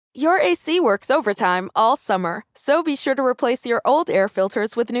Your AC works overtime all summer, so be sure to replace your old air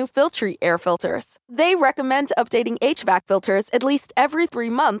filters with new Filtry air filters. They recommend updating HVAC filters at least every 3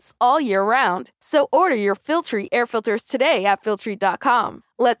 months all year round. So order your Filtry air filters today at Filtry.com.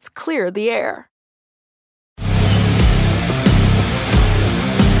 Let's clear the air.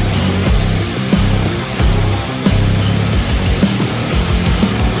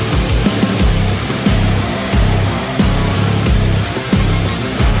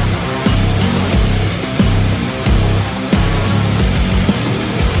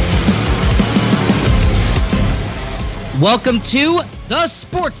 Welcome to The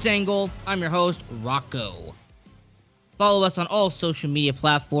Sports Angle. I'm your host, Rocco. Follow us on all social media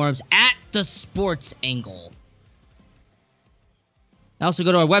platforms at The Sports Angle. Also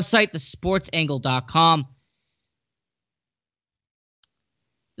go to our website, thesportsangle.com.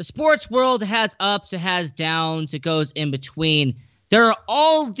 The sports world has ups, it has downs, it goes in between. There are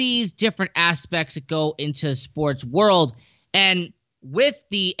all these different aspects that go into the sports world. And with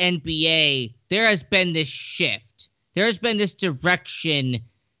the NBA, there has been this shift. There's been this direction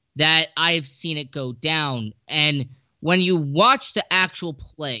that I've seen it go down. And when you watch the actual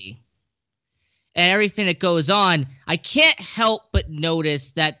play and everything that goes on, I can't help but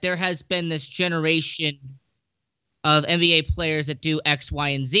notice that there has been this generation of NBA players that do X, Y,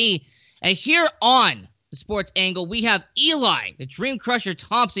 and Z. And here on The Sports Angle, we have Eli, the Dream Crusher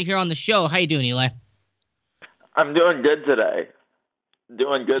Thompson, here on the show. How you doing, Eli? I'm doing good today.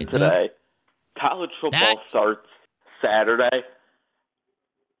 College football starts Saturday.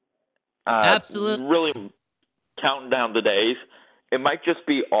 Absolutely. Really counting down the days. It might just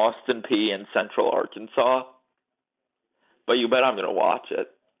be Austin Peay and Central Arkansas, but you bet I'm going to watch it.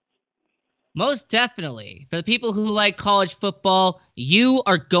 Most definitely. For the people who like college football, you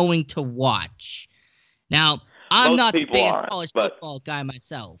are going to watch. Now, I'm not the biggest college football guy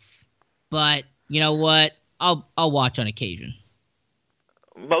myself, but you know what? I'll watch on occasion.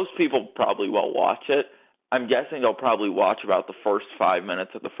 Most people probably won't watch it. I'm guessing they'll probably watch about the first 5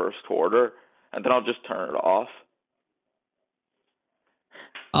 minutes of the first quarter, and then I'll just turn it off.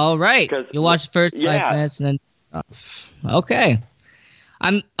 All right. You'll watch the first 5 minutes and then okay.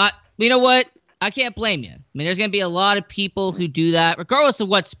 You know what? I can't blame you. I mean, there's going to be a lot of people who do that, regardless of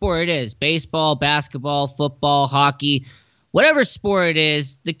what sport it is. Baseball, basketball, football, hockey, whatever sport it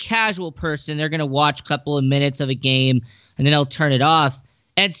is, the casual person, they're going to watch a couple of minutes of a game, and then they'll turn it off.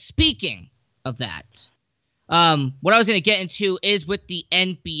 And speaking of that, what I was going to get into is with the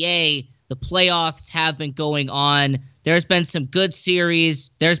NBA, the playoffs have been going on. There's been some good series.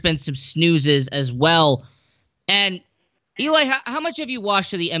 There's been some snoozes as well. And Eli, how much have you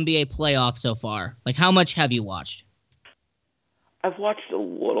watched of the NBA playoffs so far? Like, how much have you watched? I've watched a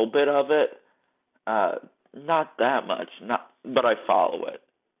little bit of it. Not that much. But I follow it.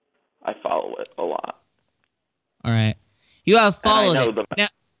 I follow it a lot. All right. You have followed it.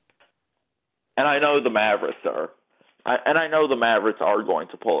 And I know the Mavericks are. And I know the Mavericks are going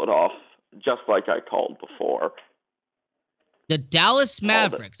to pull it off, just like I called before. The Dallas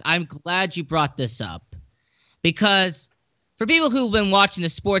Mavericks. I'm glad you brought this up. Because for people who've been watching the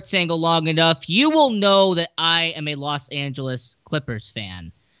Sports Angle long enough, you will know that I am a Los Angeles Clippers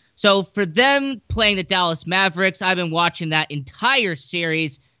fan. So for them playing the Dallas Mavericks, I've been watching that entire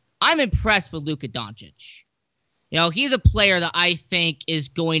series. I'm impressed with Luka Doncic. You know, he's a player that I think is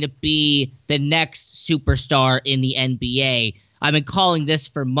going to be the next superstar in the NBA. I've been calling this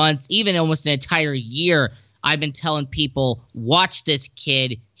for months, even almost an entire year. I've been telling people, watch this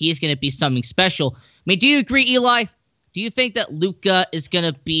kid. He's going to be something special. I mean, do you agree, Eli? Do you think that Luka is going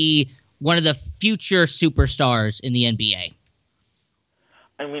to be one of the future superstars in the NBA?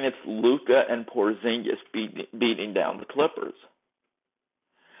 I mean, it's Luka and Porzingis beating down the Clippers.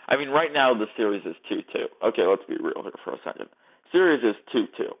 I mean, right now the series is 2-2. Okay, let's be real here for a second. Series is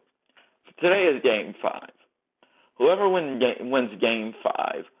 2-2. Today is Game 5. Whoever wins Game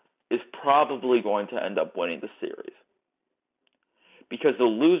 5 is probably going to end up winning the series. Because the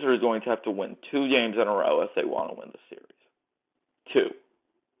loser is going to have to win 2 games in a row if they want to win the series.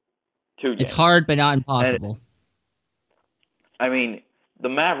 2 games. It's hard, but not impossible. I mean, the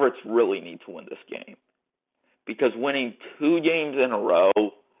Mavericks really need to win this game. Because winning 2 games in a row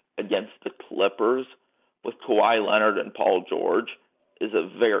against the Clippers with Kawhi Leonard and Paul George is a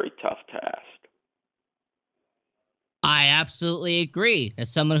very tough task. I absolutely agree.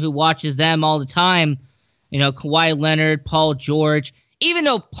 As someone who watches them all the time, you know, Kawhi Leonard, Paul George, even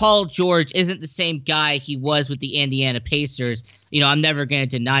though Paul George isn't the same guy he was with the Indiana Pacers, you know, I'm never going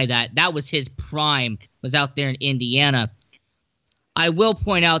to deny that. That was his prime, was out there in Indiana. I will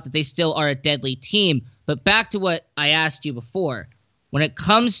point out that they still are a deadly team. But back to what I asked you before. When it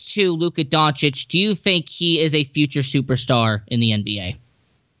comes to Luka Doncic, do you think he is a future superstar in the NBA?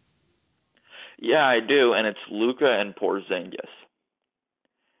 Yeah, I do, and it's Luka and Porzingis.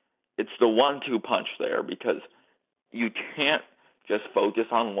 It's the 1-2 punch there because you can't just focus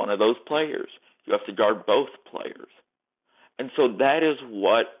on one of those players. You have to guard both players. And so that is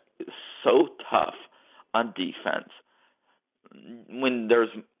what is so tough on defense.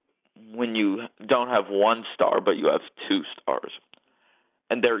 When you don't have one star, but you have two stars.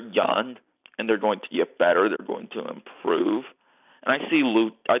 And they're young, and they're going to get better. They're going to improve. And I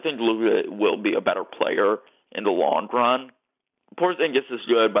think Luka will be a better player in the long run. Porzingis is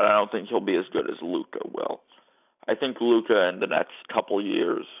good, but I don't think he'll be as good as Luka will. I think Luka in the next couple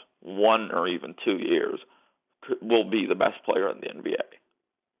years, 1 or even 2 years, will be the best player in the NBA.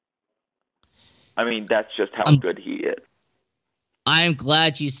 I mean, that's just how good he is. I'm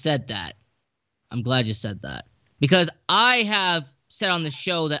glad you said that. Because I have said on the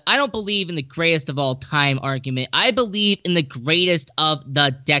show that I don't believe in the greatest of all time argument. I believe in the greatest of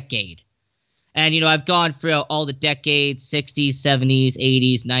the decade. And, I've gone through all the decades, 60s, 70s,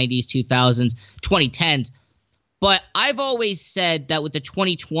 80s, 90s, 2000s, 2010s. But I've always said that with the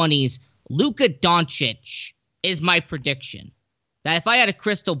 2020s, Luka Doncic is my prediction. That if I had a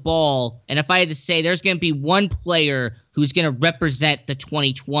crystal ball and if I had to say there's going to be one player who's going to represent the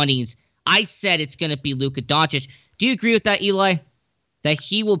 2020s, I said it's going to be Luka Doncic. Do you agree with that, Eli? That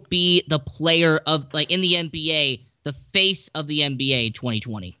he will be the player of, in the NBA, the face of the NBA in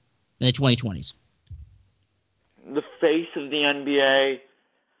 2020, in the 2020s? The face of the NBA,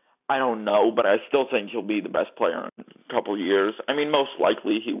 I don't know, but I still think he'll be the best player in a couple of years. I mean, most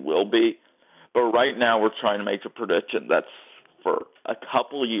likely he will be. But right now we're trying to make a prediction that's for a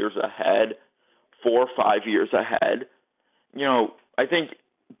couple of years ahead, 4 or 5 years ahead. I think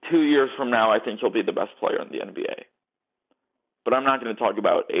 2 years from now, I think he'll be the best player in the NBA. But I'm not going to talk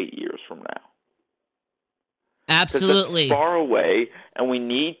about 8 years from now. Absolutely. It's far away, and we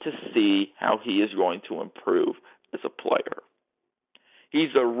need to see how he is going to improve as a player. He's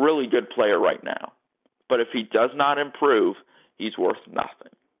a really good player right now. But if he does not improve, he's worth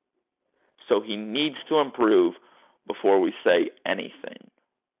nothing. So he needs to improve before we say anything.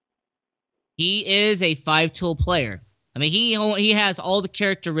 He is a 5-tool player. I mean, he has all the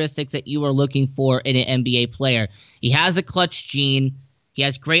characteristics that you are looking for in an NBA player. He has a clutch gene. He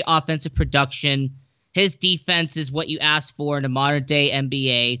has great offensive production. His defense is what you ask for in a modern-day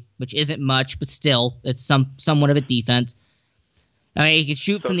NBA, which isn't much, but still, it's somewhat of a defense. I mean, he can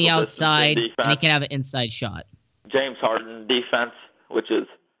shoot from the outside, and he can have an inside shot. James Harden defense, which is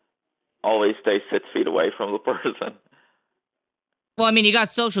always stay 6 feet away from the person. Well, I mean, you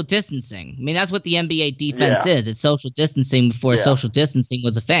got social distancing. I mean, that's what the NBA defense is. It's social distancing before social distancing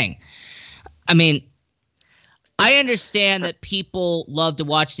was a thing. I mean, I understand that people love to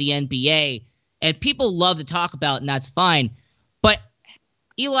watch the NBA, and people love to talk about it, and that's fine. But,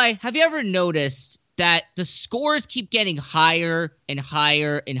 Eli, have you ever noticed that the scores keep getting higher and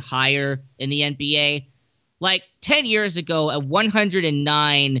higher and higher in the NBA? Like, 10 years ago, a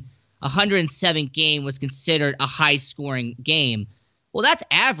 109, 107 game was considered a high-scoring game. Well, that's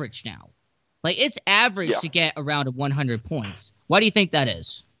average now. Like, it's average to get around 100 points. Why do you think that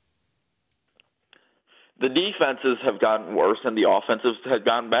is? The defenses have gotten worse, and the offensives have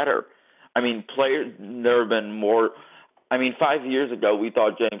gotten better. I mean, there have been more. I mean, 5 years ago, we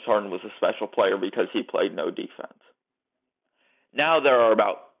thought James Harden was a special player because he played no defense. Now there are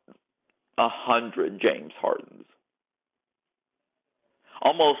about 100 James Hardens.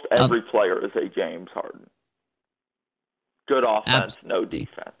 Almost every player is a James Harden. Good offense, no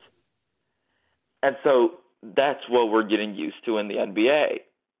defense. And so that's what we're getting used to in the NBA.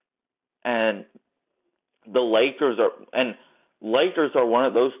 And the Lakers are one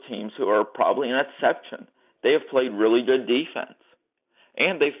of those teams who are probably an exception. They have played really good defense.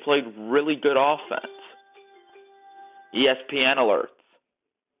 And they've played really good offense. ESPN alerts.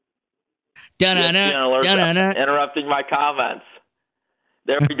 ESPN alerts interrupting my comments.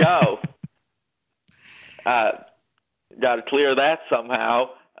 There we go. Got to clear that somehow.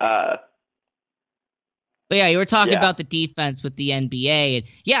 But yeah, you were talking about the defense with the NBA, and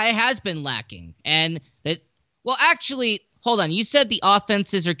yeah, it has been lacking. And actually, hold on. You said the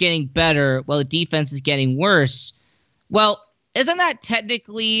offenses are getting better while the defense is getting worse. Well, isn't that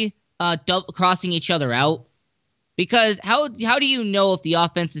technically crossing each other out? Because how do you know if the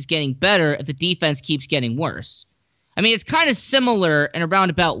offense is getting better if the defense keeps getting worse? I mean, it's kind of similar in a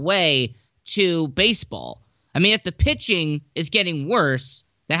roundabout way to baseball. I mean, if the pitching is getting worse,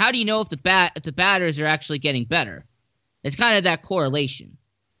 then how do you know if the batters are actually getting better? It's kind of that correlation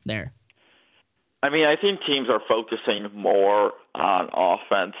there. I mean, I think teams are focusing more on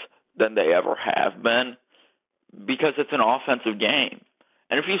offense than they ever have been because it's an offensive game.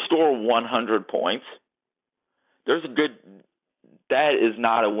 And if you score 100 points, that is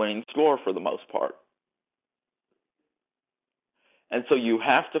not a winning score for the most part. And so you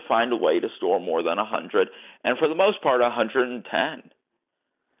have to find a way to score more than 100, and for the most part, 110,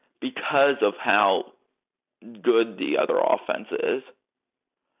 because of how good the other offense is.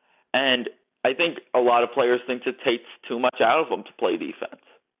 And I think a lot of players think it takes too much out of them to play defense.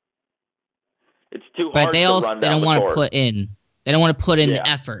 It's too hard to run down the court. They don't want to put in. They don't want to put in the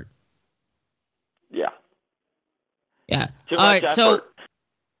effort. Yeah. Yeah. Too much effort. So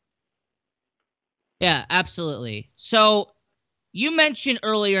yeah, absolutely. So you mentioned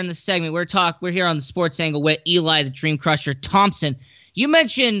earlier in the segment, we're here on the Sports Angle with Eli the Dream Crusher Thompson. You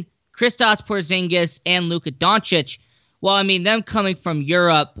mentioned Kristaps Porzingis and Luka Doncic. Well, I mean, them coming from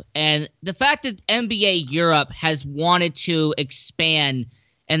Europe, and the fact that NBA Europe has wanted to expand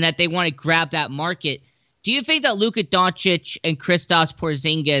and that they want to grab that market, do you think that Luka Doncic and Kristaps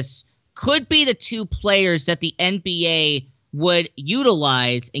Porzingis could be the two players that the NBA would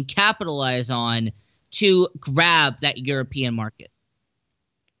utilize and capitalize on to grab that European market?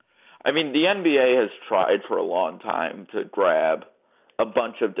 I mean, the NBA has tried for a long time to grab a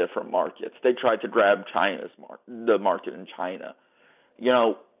bunch of different markets. They tried to grab the market in China,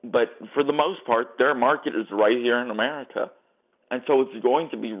 but for the most part, their market is right here in America. And so it's going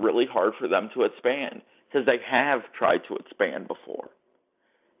to be really hard for them to expand because they have tried to expand before,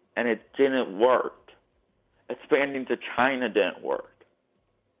 and it didn't work. Expanding to China didn't work.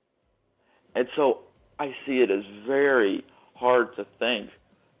 And so I see it as very hard to think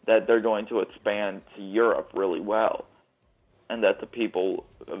that they're going to expand to Europe really well, and that the people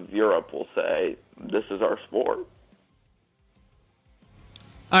of Europe will say, this is our sport.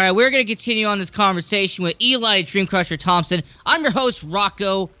 All right, we're going to continue on this conversation with Eli Dream Crusher Thompson. I'm your host,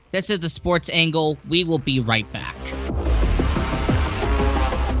 Rocco. This is the Sports Angle. We will be right back.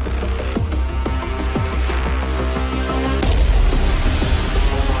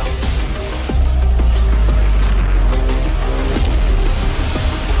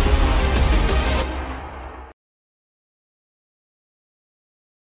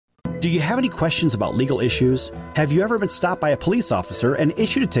 Do you have any questions about legal issues? Have you ever been stopped by a police officer and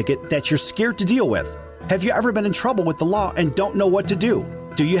issued a ticket that you're scared to deal with? Have you ever been in trouble with the law and don't know what to do?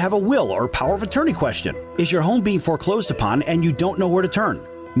 Do you have a will or power of attorney question? Is your home being foreclosed upon and you don't know where to turn?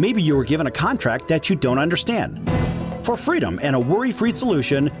 Maybe you were given a contract that you don't understand. For freedom and a worry-free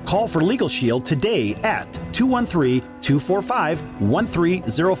solution, call for Legal Shield today at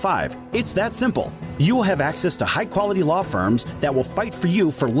 213-245-1305. It's that simple. You will have access to high-quality law firms that will fight for you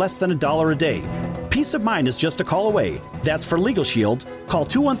for less than $1 a day. Peace of mind is just a call away. That's for Legal Shield. Call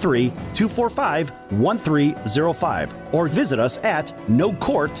 213-245-1305 or visit us at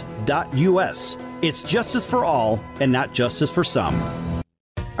nocourt.us. It's justice for all and not justice for some.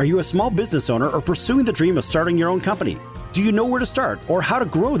 Are you a small business owner or pursuing the dream of starting your own company? Do you know where to start or how to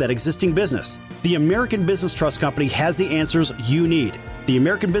grow that existing business? The American Business Trust Company has the answers you need. The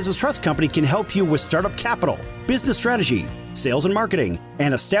American Business Trust Company can help you with startup capital, business strategy, sales and marketing,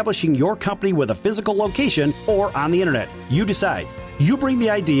 and establishing your company with a physical location or on the internet. You decide. You bring the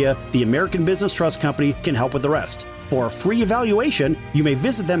idea, the American Business Trust Company can help with the rest. For a free evaluation, you may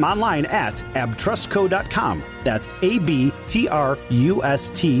visit them online at abtrustco.com. That's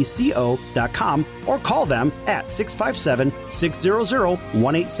ABTRUSTCO.com or call them at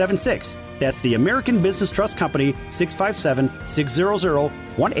 657-600-1876. That's the American Business Trust Company,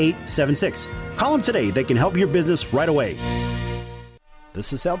 657-600-1876. Call them today. They can help your business right away.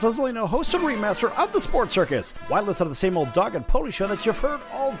 This is Sal Tuzolino, host and ringmaster of the Sports Circus. Why listen to the same old dog and pony show that you've heard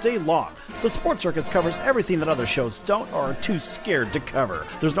all day long? The Sports Circus covers everything that other shows don't or are too scared to cover.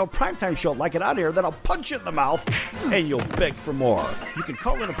 There's no primetime show like it out here that'll punch you in the mouth and you'll beg for more. You can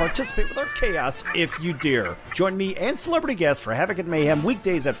call in and participate with our chaos if you dare. Join me and celebrity guests for Havoc and Mayhem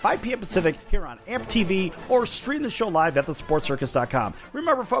weekdays at 5 p.m. Pacific here on AMP TV or stream the show live at thesportscircus.com.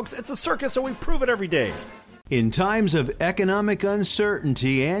 Remember, folks, it's a circus and we prove it every day. In times of economic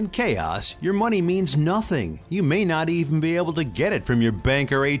uncertainty and chaos, your money means nothing. You may not even be able to get it from your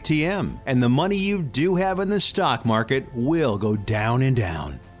bank or ATM. And the money you do have in the stock market will go down and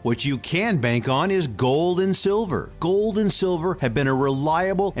down. What you can bank on is gold and silver. Gold and silver have been a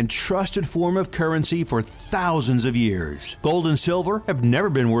reliable and trusted form of currency for thousands of years. Gold and silver have never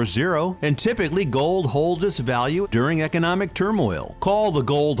been worth zero, and typically gold holds its value during economic turmoil. Call the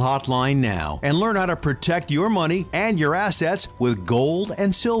Gold Hotline now and learn how to protect your money and your assets with gold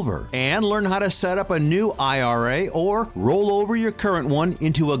and silver. And learn how to set up a new IRA or roll over your current one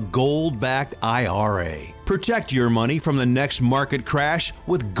into a gold-backed IRA. Protect your money from the next market crash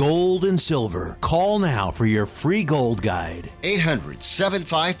with gold and silver. Call now for your free gold guide.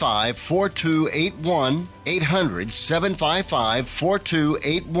 800-755-4281.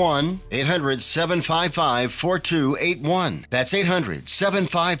 800-755-4281. 800-755-4281. That's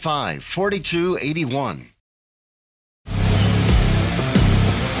 800-755-4281.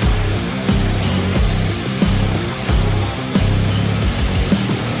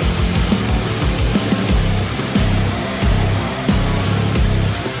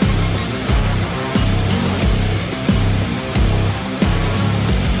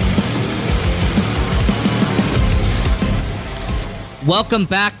 Welcome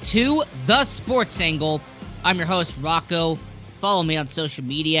back to The Sports Angle. I'm your host, Rocco. Follow me on social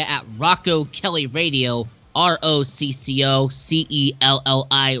media at Rocco Kelly Radio,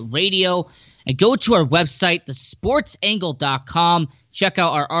 ROCCOCELLI Radio. And go to our website, thesportsangle.com. Check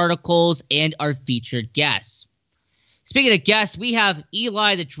out our articles and our featured guests. Speaking of guests, we have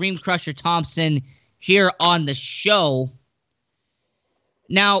Eli the Dream Crusher Thompson here on the show.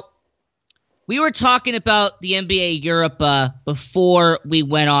 Now, we were talking about the NBA Europe before we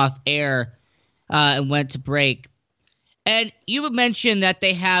went off air and went to break. And you mentioned that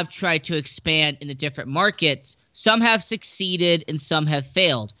they have tried to expand into different markets. Some have succeeded and some have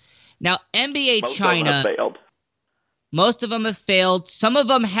failed. Now, NBA China, most of them have failed. Some of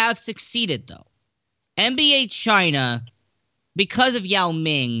them have succeeded, though. NBA China, because of Yao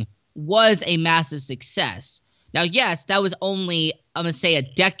Ming, was a massive success. Now, yes, that was only, I'm going to say, a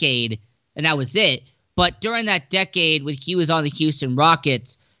decade, and that was it. But during that decade, when he was on the Houston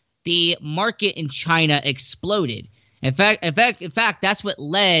Rockets, the market in China exploded. In fact, that's what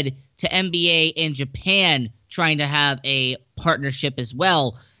led to NBA and Japan trying to have a partnership as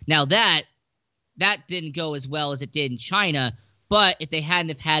well. Now that didn't go as well as it did in China, but if they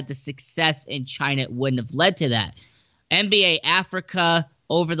hadn't have had the success in China, it wouldn't have led to that. NBA Africa,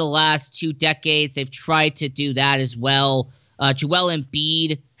 over the last 2 decades, they've tried to do that as well. Joel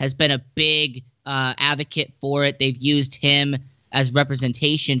Embiid has been a big advocate for it. They've used him as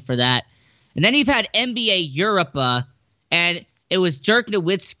representation for that. And then you've had NBA Europe, and it was Dirk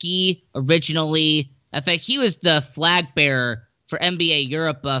Nowitzki originally. In fact, he was the flag bearer for NBA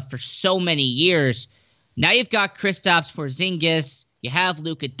Europe for so many years. Now you've got Kristaps Porzingis. You have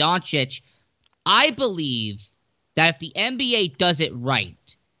Luka Doncic. I believe that if the NBA does it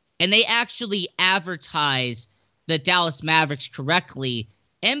right, and they actually advertise the Dallas Mavericks correctly,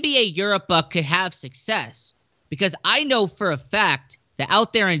 NBA Europe could have success. Because I know for a fact that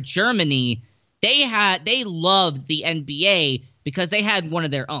out there in Germany, they loved the NBA because they had one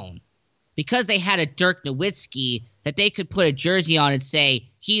of their own. Because they had a Dirk Nowitzki that they could put a jersey on and say,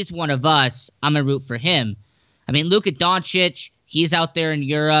 he's one of us, I'm going to root for him. I mean, Luka Doncic, he's out there in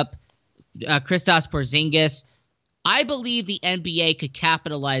Europe. Kristaps Porzingis. I believe the NBA could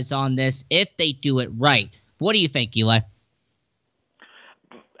capitalize on this if they do it right. What do you think, Eli?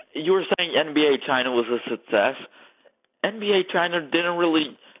 You were saying NBA China was a success. NBA China didn't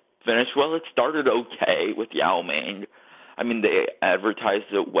really finish well. It started okay with Yao Ming. I mean, they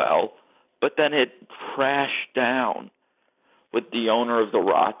advertised it well, but then it crashed down with the owner of the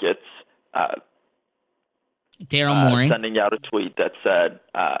Rockets, Daryl Morey, sending out a tweet that said,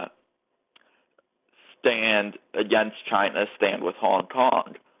 stand against China, stand with Hong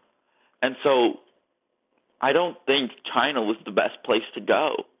Kong. And so I don't think China was the best place to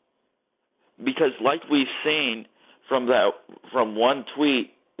go. Because like we've seen from one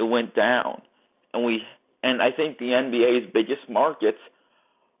tweet, it went down. And I think the NBA's biggest markets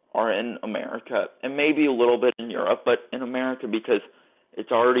are in America and maybe a little bit in Europe, but in America because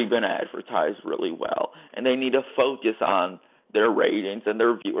it's already been advertised really well. And they need to focus on their ratings and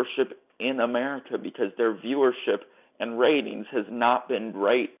their viewership in America because their viewership and ratings has not been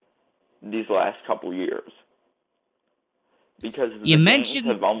great these last couple years. Because you mentioned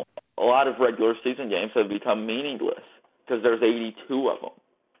a lot of regular season games have become meaningless because there's 82 of them.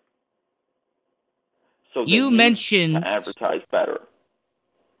 So you mentioned to advertise better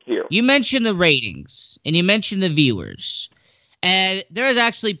here. You mentioned the ratings and you mentioned the viewers. And there has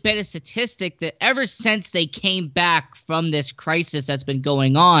actually been a statistic that ever since they came back from this crisis that's been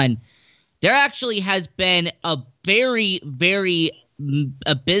going on, there actually has been a very, very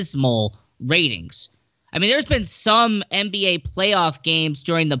abysmal ratings. I mean, there's been some NBA playoff games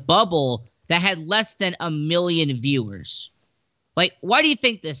during the bubble that had less than 1 million viewers. Like, why do you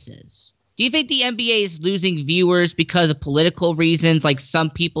think this is? Do you think the NBA is losing viewers because of political reasons, like some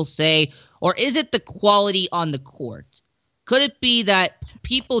people say, or is it the quality on the court? Could it be that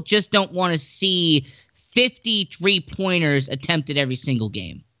people just don't want to see 50 3-pointers attempted every single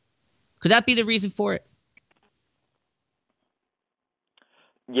game? Could that be the reason for it?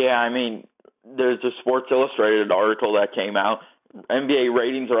 Yeah, I mean, there's a Sports Illustrated article that came out. NBA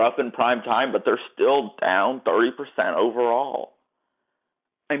ratings are up in prime time, but they're still down 30% overall.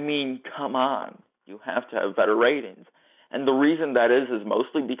 I mean, come on. You have to have better ratings. And the reason that is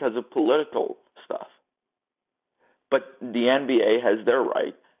mostly because of political stuff. But the NBA has their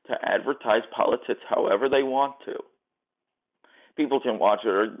right to advertise politics however they want to. People can watch it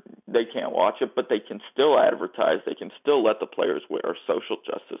or they can't watch it, but they can still advertise. They can still let the players wear social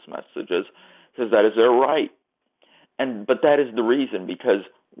justice messages because that is their right. But that is the reason, because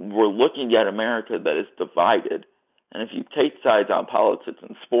we're looking at America that is divided. And if you take sides on politics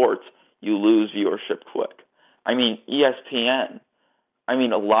and sports, you lose viewership quick. I mean, ESPN. I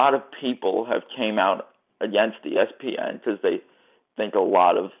mean, a lot of people have came out against ESPN because they think a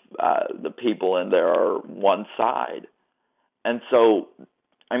lot of the people in there are one side. And so,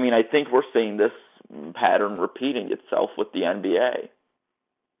 I mean, I think we're seeing this pattern repeating itself with the NBA.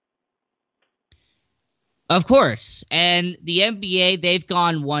 Of course. And the NBA, they've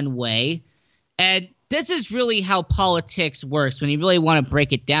gone one way. And this is really how politics works when you really want to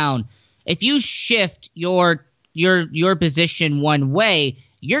break it down. If you shift your position one way,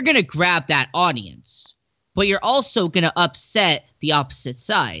 you're going to grab that audience. But you're also going to upset the opposite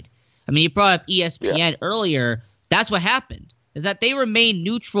side. I mean, you brought up ESPN earlier. That's what happened, is that they remained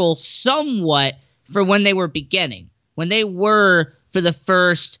neutral somewhat for when they were beginning. When they were, for the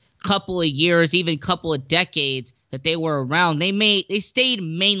first couple of years, even couple of decades that they were around, they stayed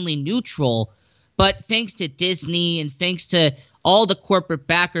mainly neutral. But thanks to Disney and thanks to all the corporate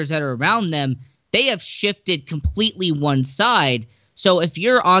backers that are around them, they have shifted completely one side. So if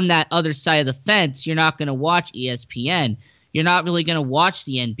you're on that other side of the fence, you're not going to watch ESPN. You're not really going to watch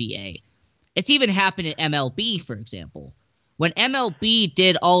the NBA. It's even happened at MLB, for example. When MLB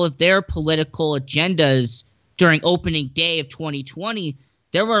did all of their political agendas during opening day of 2020,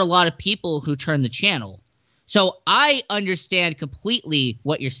 there were a lot of people who turned the channel. So I understand completely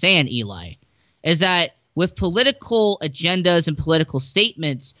what you're saying, Eli, is that with political agendas and political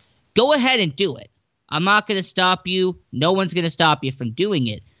statements, go ahead and do it. I'm not going to stop you. No one's going to stop you from doing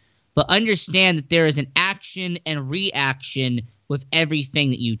it. But understand that there is an action and reaction with everything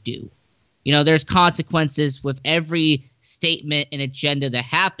that you do. You know, there's consequences with every statement and agenda that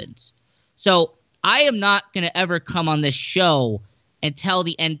happens. So I am not going to ever come on this show and tell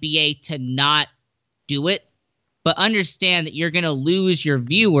the NBA to not do it. But understand that you're going to lose your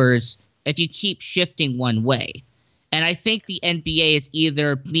viewers if you keep shifting one way. And I think the NBA is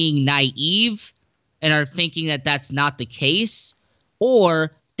either being naive and are thinking that that's not the case,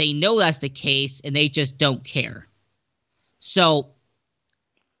 or they know that's the case and they just don't care. So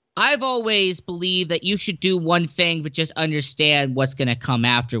I've always believed that you should do one thing, but just understand what's going to come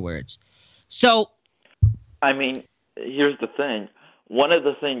afterwards. So, I mean, here's the thing. One of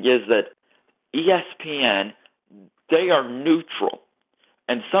the things is that ESPN, they are neutral.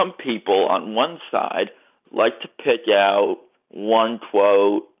 And some people on one side like to pick out one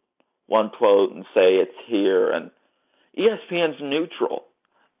quote and say it's here. And ESPN's neutral.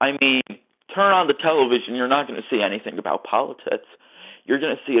 I mean, turn on the television, you're not going to see anything about politics. You're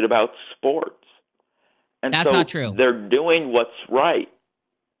going to see it about sports. And that's not true. They're doing what's right.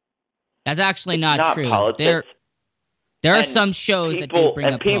 That's actually not true. Politics. There are some shows that do bring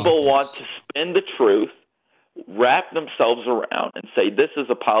up politics. And people want to spin the truth, wrap themselves around, and say this is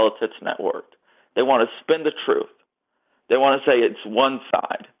a politics network. They want to spin the truth. They want to say it's one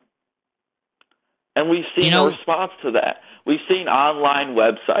side. And we've seen a response to that. We've seen online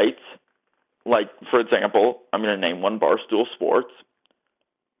websites, like, for example, I'm going to name one, Barstool Sports,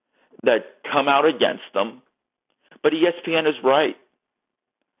 that come out against them. But ESPN is right.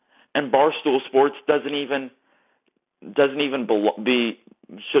 And Barstool Sports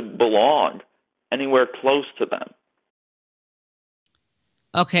should belong anywhere close to them.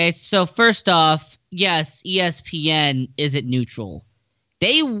 Okay, so first off, yes, ESPN isn't neutral.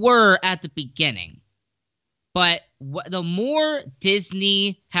 They were at the beginning. But the more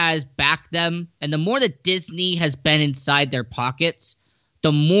Disney has backed them, and the more that Disney has been inside their pockets,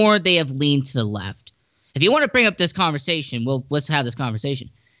 the more they have leaned to the left. If you want to bring up this conversation, let's have this conversation.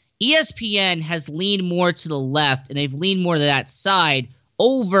 ESPN has leaned more to the left, and they've leaned more to that side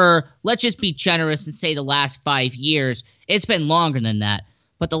over, let's just be generous and say the last 5 years. It's been longer than that.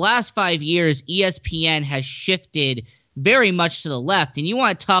 But the last 5 years, ESPN has shifted very much to the left. And you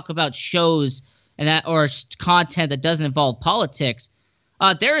want to talk about shows and that or content that doesn't involve politics.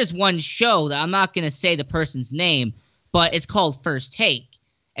 There is one show that I'm not going to say the person's name, but it's called First Take.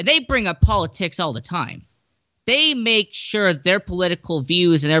 And they bring up politics all the time. They make sure their political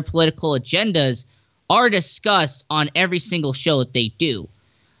views and their political agendas are discussed on every single show that they do.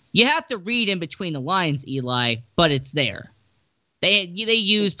 You have to read in between the lines, Eli, but it's there. They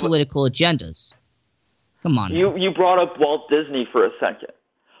use political agendas. Come on. You brought up Walt Disney for a second.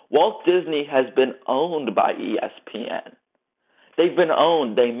 Walt Disney has been owned by ESPN. They've been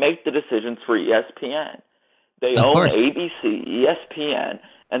owned. They make the decisions for ESPN. They own ABC, ESPN,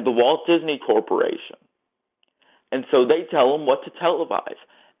 and the Walt Disney Corporation. And so they tell them what to televise.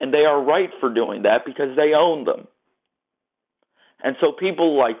 And they are right for doing that because they own them. And so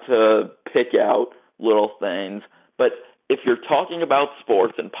people like to pick out little things. But if you're talking about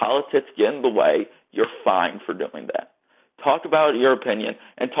sports and politics get in the way, you're fine for doing that. Talk about your opinion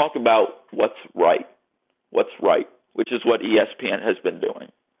and talk about what's right. What's right, which is what ESPN has been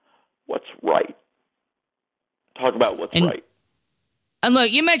doing. What's right. Talk about what's right. And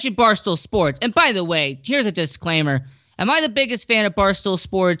look, you mentioned Barstool Sports. And by the way, here's a disclaimer. Am I the biggest fan of Barstool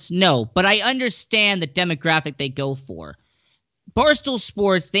Sports? No, but I understand the demographic they go for. Barstool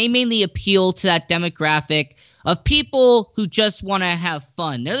Sports, they mainly appeal to that demographic of people who just want to have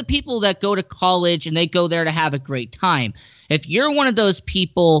fun. They're the people that go to college and they go there to have a great time. If you're one of those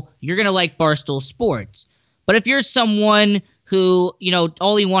people, you're going to like Barstool Sports. But if you're someone who,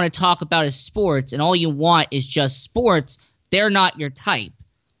 all you want to talk about is sports and all you want is just sports, they're not your type.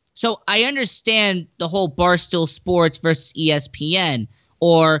 So I understand the whole Barstool Sports versus ESPN,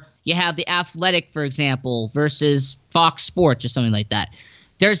 or you have The Athletic, for example, versus Fox Sports or something like that.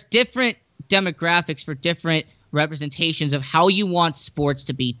 There's different demographics for different representations of how you want sports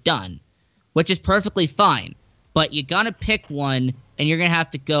to be done, which is perfectly fine. But you're going to pick one, and you're going to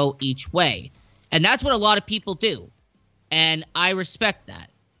have to go each way. And that's what a lot of people do. And I respect that.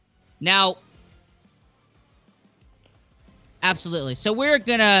 Now, absolutely. So we're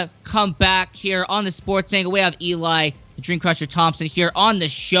going to come back here on the Sports Angle. We have Eli, the Dream Crusher Thompson, here on the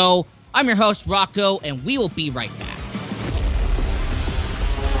show. I'm your host, Rocco, and we will be right back.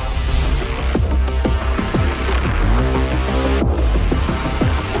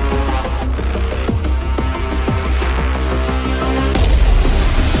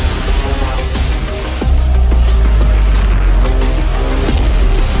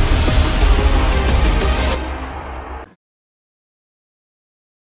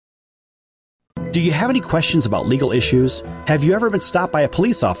 Do you have any questions about legal issues? Have you ever been stopped by a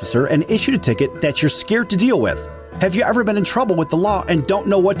police officer and issued a ticket that you're scared to deal with? Have you ever been in trouble with the law and don't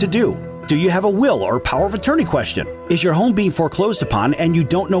know what to do? Do you have a will or power of attorney question? Is your home being foreclosed upon and you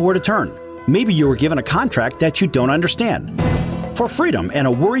don't know where to turn? Maybe you were given a contract that you don't understand. For freedom and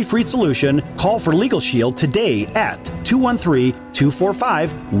a worry-free solution, call for Legal Shield today at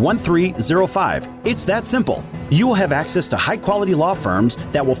 213-245-1305. It's that simple. You will have access to high-quality law firms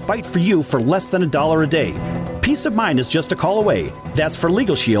that will fight for you for less than $1 a day. Peace of mind is just a call away. That's for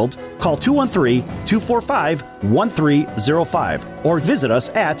Legal Shield. Call 213-245-1305 or visit us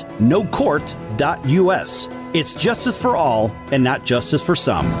at nocourt.us. It's justice for all and not justice for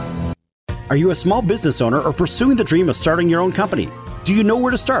some. Are you a small business owner or pursuing the dream of starting your own company? Do you know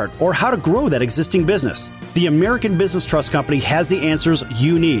where to start or how to grow that existing business? The American Business Trust Company has the answers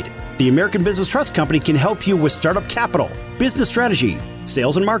you need. The American Business Trust Company can help you with startup capital, business strategy,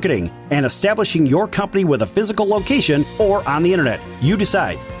 sales and marketing, and establishing your company with a physical location or on the internet. You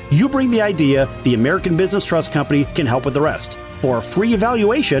decide. You bring the idea, the American Business Trust Company can help with the rest. For a free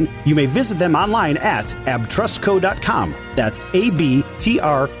evaluation, you may visit them online at abtrustco.com. That's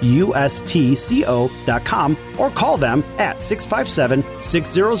ABTRUSTCO.com or call them at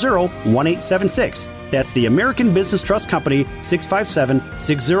 657-600-1876. That's the American Business Trust Company,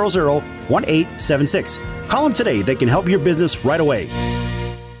 657-600-1876. Call them today. They can help your business right away.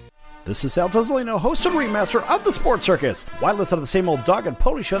 This is Sal Tozzolino, host and remaster of The Sports Circus. Why listen to the same old dog and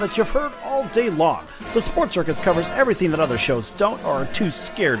pony show that you've heard all day long? The Sports Circus covers everything that other shows don't or are too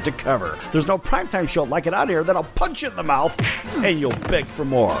scared to cover. There's no primetime show like it out here that'll punch you in the mouth and you'll beg for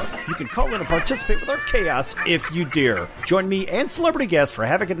more. You can call in and participate with our chaos if you dare. Join me and celebrity guests for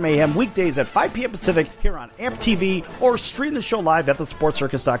Havoc and Mayhem weekdays at 5 p.m. Pacific here on AMP TV or stream the show live at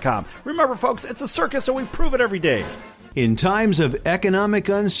thesportscircus.com. Remember, folks, it's a circus and we prove it every day. In times of economic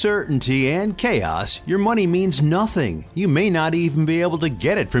uncertainty and chaos, your money means nothing. You may not even be able to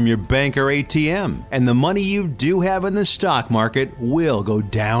get it from your bank or ATM. And the money you do have in the stock market will go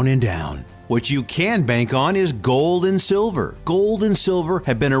down and down. What you can bank on is gold and silver. Gold and silver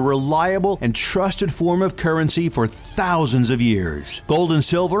have been a reliable and trusted form of currency for thousands of years. Gold and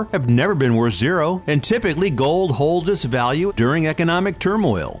silver have never been worth zero, and typically gold holds its value during economic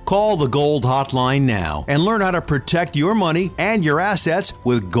turmoil. Call the Gold Hotline now and learn how to protect your money and your assets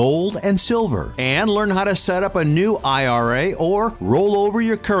with gold and silver. And learn how to set up a new IRA or roll over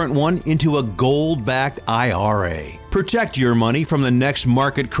your current one into a gold-backed IRA. Protect your money from the next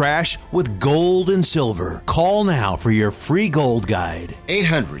market crash with gold and silver. Call now for your free gold guide.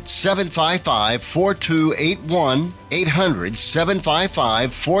 800-755-4281.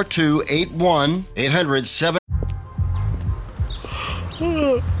 800-755-4281. 800-7...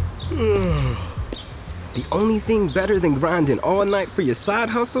 The only thing better than grinding all night for your side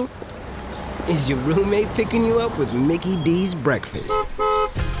hustle is your roommate picking you up with Mickey D's breakfast.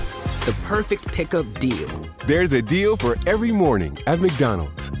 The perfect pickup deal. There's a deal for every morning at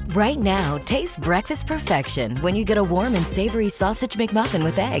McDonald's. Right now, taste breakfast perfection when you get a warm and savory sausage McMuffin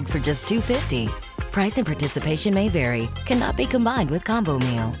with egg for just $2.50. Price and participation may vary. Cannot be combined with combo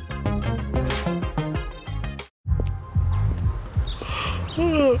meal.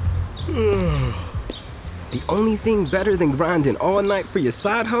 The only thing better than grinding all night for your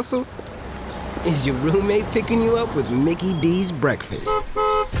side hustle is your roommate picking you up with Mickey D's breakfast.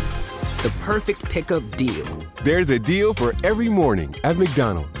 The perfect pickup deal. There's a deal for every morning at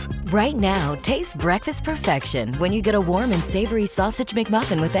McDonald's. Right now, taste breakfast perfection when you get a warm and savory sausage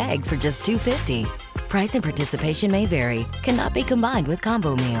McMuffin with egg for just $2.50. Price and participation may vary. Cannot be combined with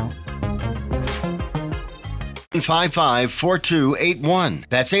combo meal. 800-755-4281.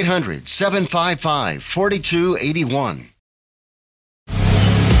 That's 800-755-4281.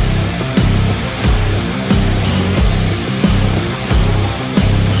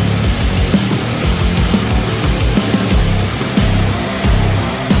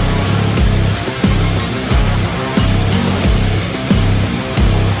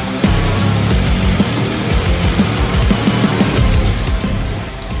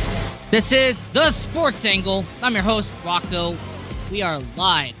 This is The Sports Angle. I'm your host, Rocco. We are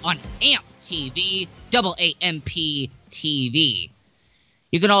live on AMP TV, AAMP TV.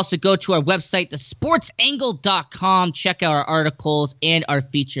 You can also go to our website, thesportsangle.com. Check out our articles and our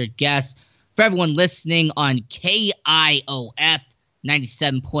featured guests. For everyone listening on KIOF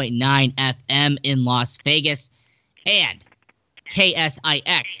 97.9 FM in Las Vegas and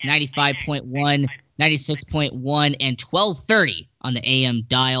KSIX 95.1, 96.1, and 1230 on the AM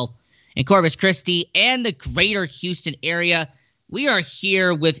dial. In Corpus Christi and the greater Houston area, we are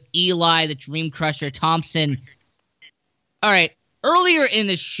here with Eli, the Dream Crusher Thompson. All right, earlier in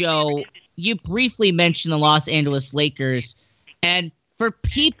the show, you briefly mentioned the Los Angeles Lakers. And for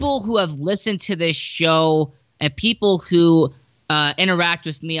people who have listened to this show and people who interact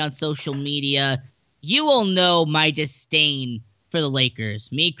with me on social media, you will know my disdain for the Lakers.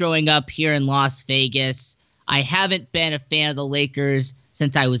 Me growing up here in Las Vegas, I haven't been a fan of the Lakers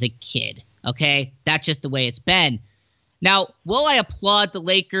since I was a kid, okay? That's just the way it's been. Now, will I applaud the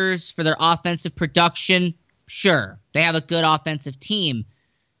Lakers for their offensive production? Sure, they have a good offensive team.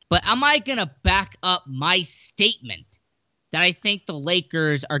 But am I going to back up my statement that I think the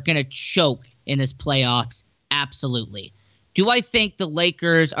Lakers are going to choke in this playoffs? Absolutely. Do I think the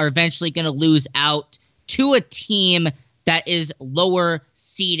Lakers are eventually going to lose out to a team that is lower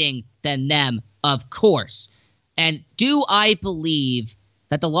seeding than them? Of course. And do I believe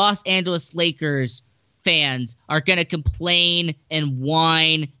that the Los Angeles Lakers fans are going to complain and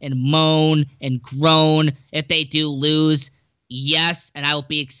whine and moan and groan if they do lose? Yes, and I will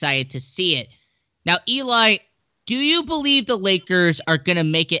be excited to see it. Now, Eli, do you believe the Lakers are going to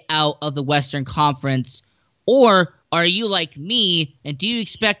make it out of the Western Conference? Or are you like me, and do you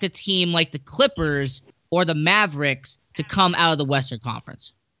expect a team like the Clippers or the Mavericks to come out of the Western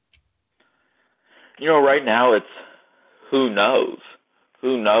Conference? You know, right now it's who knows.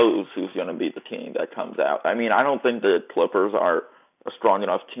 Who knows who's going to be the team that comes out? I mean, I don't think the Clippers are a strong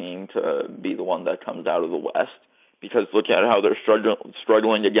enough team to be the one that comes out of the West, because look at how they're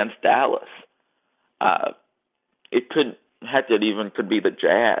struggling against Dallas. It could be the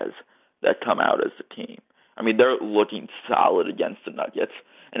Jazz that come out as a team. I mean, they're looking solid against the Nuggets,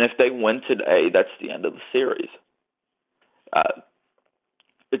 and if they win today, that's the end of the series.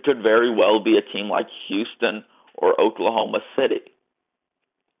 It could very well be a team like Houston or Oklahoma City.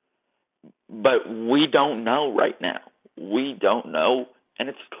 But we don't know right now. We don't know, and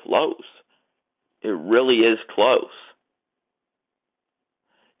it's close. It really is close.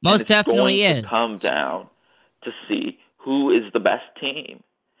 Most definitely going is. to come down to see who is the best team.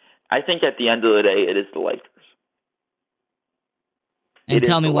 I think at the end of the day, it is the Lakers. And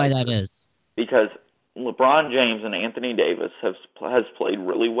tell me why that is. Because LeBron James and Anthony Davis has played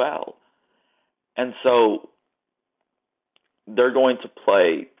really well. And so they're going to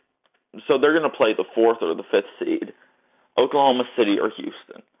play the 4th or the 5th seed, Oklahoma City or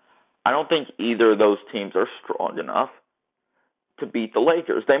Houston. I don't think either of those teams are strong enough to beat the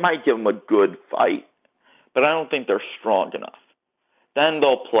Lakers. They might give them a good fight, but I don't think they're strong enough. Then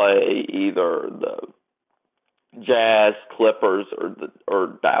they'll play either the Jazz, Clippers,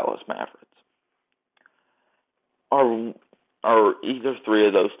 or Dallas Mavericks. Are either three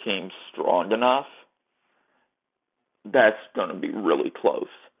of those teams strong enough? That's going to be really close.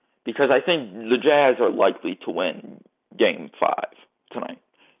 Because I think the Jazz are likely to win Game 5 tonight.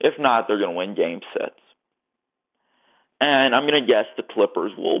 If not, they're going to win Game 6. And I'm going to guess the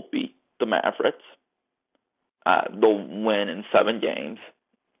Clippers will beat the Mavericks. They'll win in 7 games.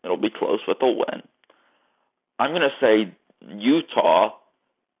 It'll be close, but they'll win. I'm going to say Utah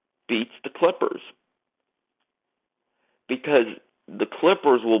beats the Clippers. Because the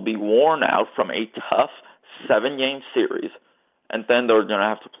Clippers will be worn out from a tough 7-game series, and then they're going to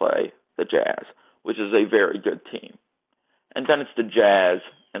have to play the Jazz, which is a very good team. And then it's the Jazz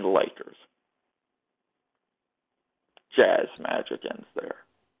and the Lakers. Jazz Magic ends there.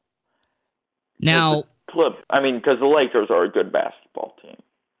 Now, because the Lakers are a good basketball team.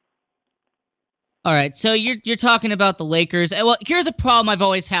 All right, so you're talking about the Lakers. Well, here's a problem I've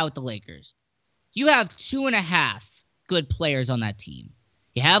always had with the Lakers. You have 2.5 good players on that team.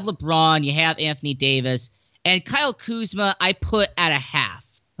 You have LeBron, you have Anthony Davis, and Kyle Kuzma I put at a half.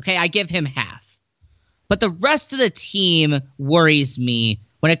 Okay, I give him half. But the rest of the team worries me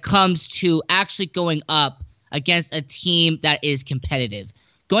when it comes to actually going up against a team that is competitive.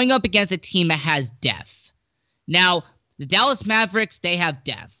 Going up against a team that has depth. Now, the Dallas Mavericks, they have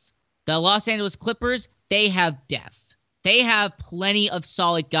depth. The Los Angeles Clippers, they have depth. They have plenty of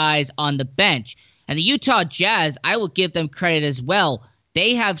solid guys on the bench. And the Utah Jazz, I will give them credit as well.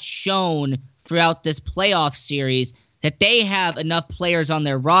 They have shown throughout this playoff series that they have enough players on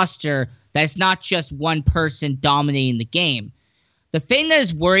their roster that it's not just one person dominating the game. The thing that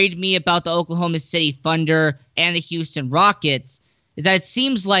has worried me about the Oklahoma City Thunder and the Houston Rockets is that it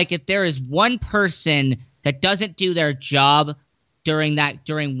seems like if there is one person that doesn't do their job during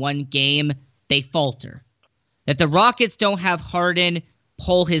one game, they falter. If the Rockets don't have Harden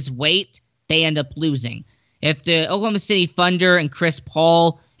pull his weight, they end up losing. If the Oklahoma City Thunder and Chris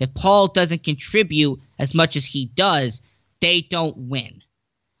Paul, if Paul doesn't contribute as much as he does, they don't win.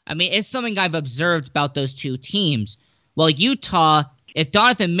 I mean, it's something I've observed about those two teams. Well, Utah, if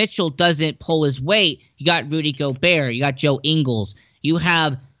Donovan Mitchell doesn't pull his weight, you got Rudy Gobert, you got Joe Ingles. You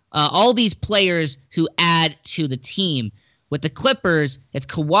have all these players who add to the team. With the Clippers, if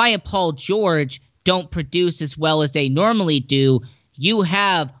Kawhi and Paul George don't produce as well as they normally do, you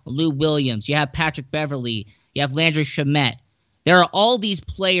have Lou Williams, you have Patrick Beverley, you have Landry Shamet. There are all these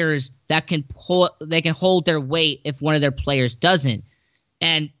players that can hold their weight if one of their players doesn't.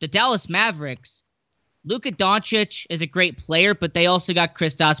 And the Dallas Mavericks, Luka Doncic is a great player, but they also got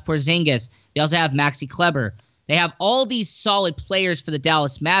Kristaps Porzingis. They also have Maxi Kleber. They have all these solid players for the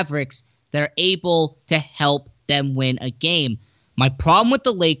Dallas Mavericks that are able to help them win a game. My problem with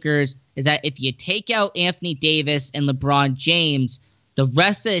the Lakers is that if you take out Anthony Davis and LeBron James, the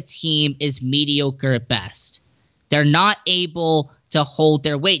rest of the team is mediocre at best. They're not able to hold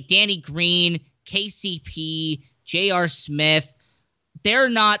their weight. Danny Green, KCP, J.R. Smith, they're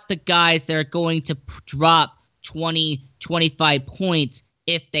not the guys that are going to drop 20, 25 points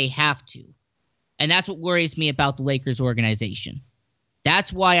if they have to. And that's what worries me about the Lakers organization.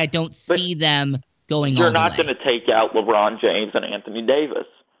 That's why I don't see them going all the way. You're not going to take out LeBron James and Anthony Davis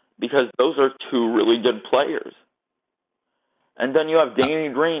because those are two really good players. And then you have Danny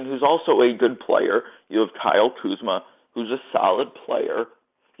Green, who's also a good player. You have Kyle Kuzma, who's a solid player.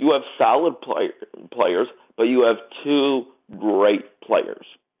 You have solid players, but you have two great players.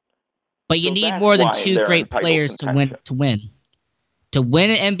 But you need more than two great players to win. To win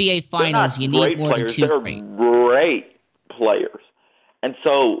an NBA Finals, you need more than two great. Great players. And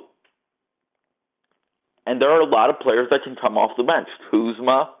so, and there are a lot of players that can come off the bench.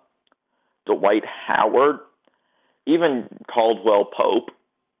 Kuzma, Dwight Howard, even Caldwell Pope,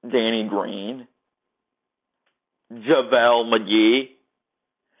 Danny Green, JaVale McGee.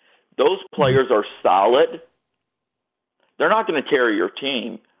 Those players are solid. They're not going to carry your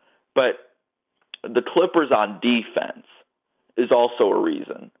team, but the Clippers on defense is also a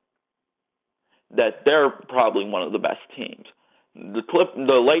reason that they're probably one of the best teams.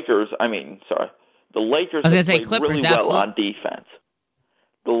 The Lakers have played really well on defense.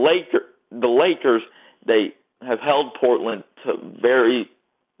 The Lakers, they have held Portland to very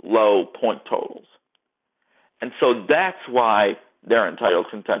low point totals. And so that's why they're in title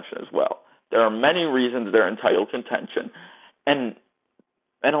contention as well. There are many reasons they're in title contention. And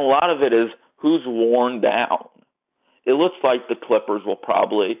a lot of it is who's worn down. It looks like the Clippers will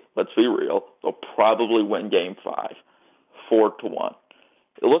probably, let's be real, they'll probably win Game 5, 4-1.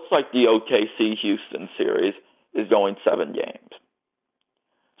 It looks like the OKC-Houston series is going 7 games.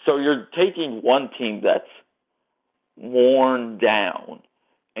 So you're taking one team that's worn down,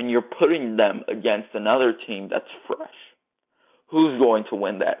 and you're putting them against another team that's fresh. Who's going to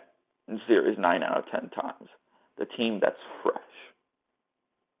win that series 9 out of 10 times? The team that's fresh.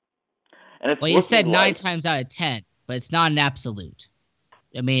 And it's you said 9 times out of 10, but it's not an absolute.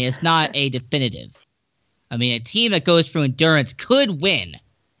 I mean, it's not a definitive. I mean, a team that goes through endurance could win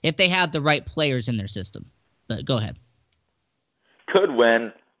if they have the right players in their system. But go ahead. Could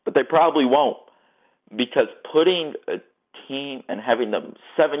win, but they probably won't. Because putting a team and having them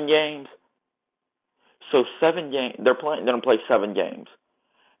 7 games, so 7 games, they're going to play 7 games.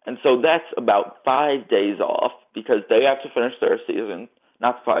 And so that's about 5 days off because they have to finish their season,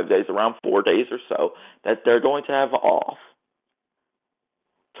 not 5 days, around 4 days or so, that they're going to have off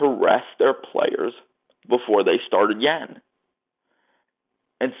to rest their players before they start again.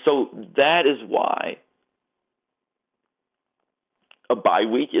 And so that is why a bye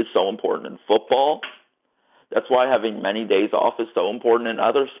week is so important in football. That's why having many days off is so important in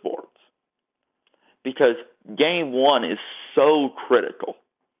other sports. Because Game 1 is so critical.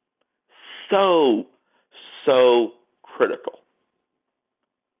 So critical.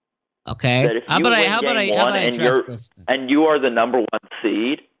 Okay. How about I address this? And you are the number 1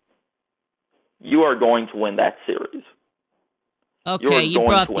 seed, you are going to win that series. Okay, you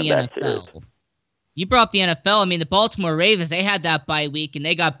brought the NFL. You brought the NFL. I mean, the Baltimore Ravens, they had that bye week, and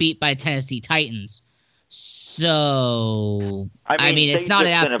they got beat by Tennessee Titans. So, I mean it's not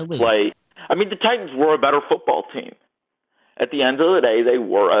an absolute. The Titans were a better football team. At the end of the day, they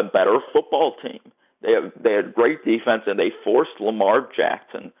were a better football team. They had great defense, and they forced Lamar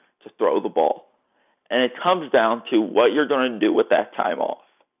Jackson to throw the ball. And it comes down to what you're going to do with that time off.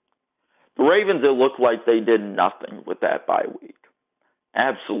 The Ravens, it looked like they did nothing with that bye week.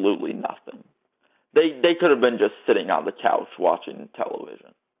 Absolutely nothing. They could have been just sitting on the couch watching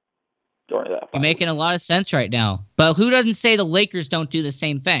television during that. You're making a lot of sense right now. But who doesn't say the Lakers don't do the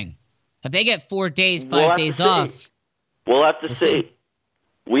same thing? If they get 4 days, 5 days off. We'll have to see.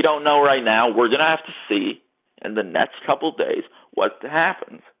 We don't know right now. We're going to have to see in the next couple days what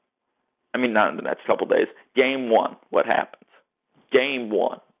happens. I mean, not in the next couple days. Game 1, what happens? Game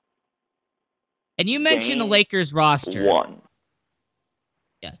 1. And you mentioned the Lakers roster. 1.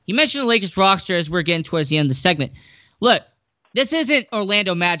 Yeah, you mentioned the Lakers roster as we're getting towards the end of the segment. Look, this isn't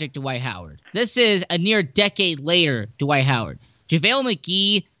Orlando Magic Dwight Howard. This is a near decade later Dwight Howard. JaVale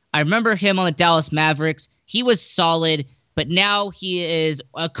McGee, I remember him on the Dallas Mavericks. He was solid, but now he is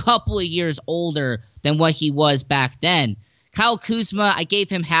a couple of years older than what he was back then. Kyle Kuzma, I gave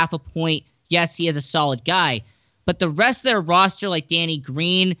him half a point. Yes, he is a solid guy. But the rest of their roster, like Danny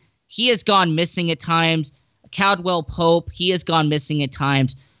Green, he has gone missing at times. Caldwell Pope, he has gone missing at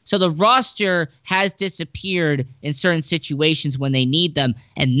times. So the roster has disappeared in certain situations when they need them.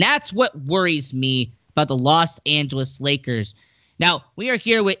 And that's what worries me about the Los Angeles Lakers. Now, we are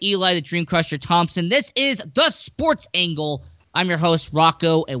here with Eli the Dream Crusher Thompson. This is The Sports Angle. I'm your host,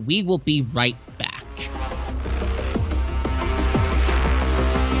 Rocco, and we will be right back.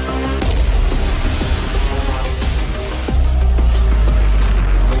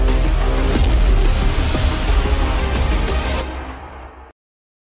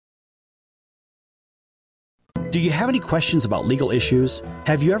 Do you have any questions about legal issues?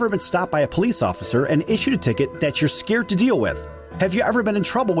 Have you ever been stopped by a police officer and issued a ticket that you're scared to deal with? Have you ever been in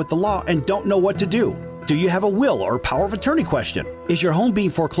trouble with the law and don't know what to do? Do you have a will or power of attorney question? Is your home being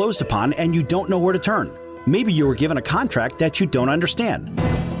foreclosed upon and you don't know where to turn? Maybe you were given a contract that you don't understand.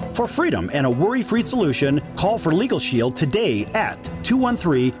 For freedom and a worry-free solution, call for Legal Shield today at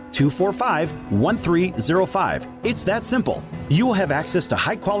 213-245-1305. It's that simple. You will have access to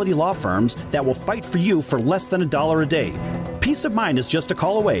high-quality law firms that will fight for you for less than $1 a day. Peace of mind is just a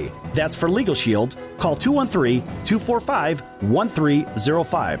call away. That's for Legal Shield. Call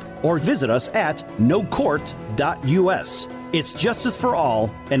 213-245-1305 or visit us at nocourt.us. It's justice for all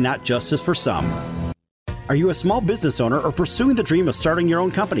and not justice for some. Are you a small business owner or pursuing the dream of starting your own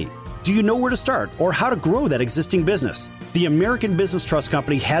company? Do you know where to start or how to grow that existing business? The American Business Trust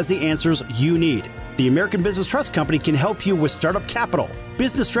Company has the answers you need. The American Business Trust Company can help you with startup capital,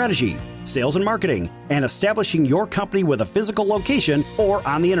 business strategy, sales and marketing, and establishing your company with a physical location or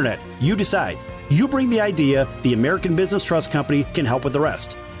on the internet. You decide. You bring the idea, the American Business Trust Company can help with the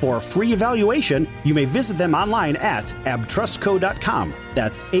rest. For a free evaluation, you may visit them online at abtrustco.com.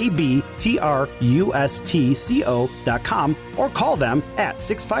 That's ABTRUSTCO.com, or call them at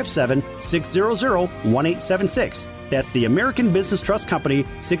 657-600-1876. That's the American Business Trust Company,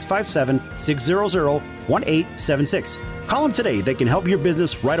 657-600-1876. Call them today. They can help your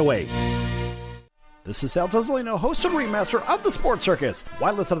business right away. This is Sal Tozzolino, host and remaster of The Sports Circus.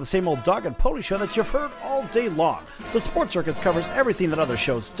 Why listen to the same old dog and pony show that you've heard all day long? The Sports Circus covers everything that other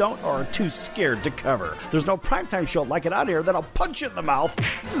shows don't or are too scared to cover. There's no primetime show like it out here that'll punch you in the mouth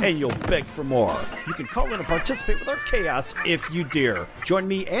and you'll beg for more. You can call in and participate with our chaos if you dare. Join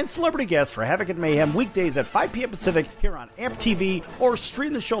me and celebrity guests for Havoc and Mayhem weekdays at 5 p.m. Pacific here on AMP TV, or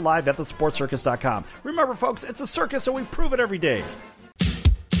stream the show live at thesportcircus.com. Remember, folks, it's a circus and we prove it every day.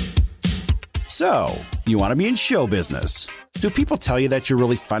 So, you want to be in show business. Do people tell you that you're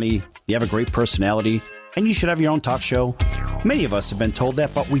really funny, you have a great personality, and you should have your own talk show? Many of us have been told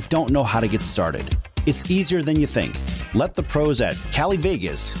that, but we don't know how to get started. It's easier than you think. Let the pros at Cali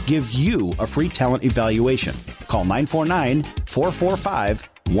Vegas give you a free talent evaluation. Call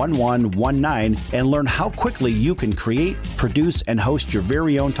 949-445-1119 and learn how quickly you can create, produce, and host your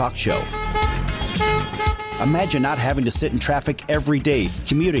very own talk show. Imagine not having to sit in traffic every day,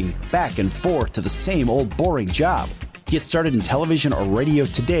 commuting back and forth to the same old boring job. Get started in television or radio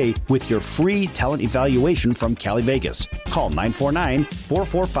today with your free talent evaluation from Cali Vegas. Call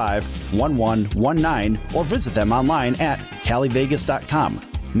 949-445-1119 or visit them online at calivegas.com.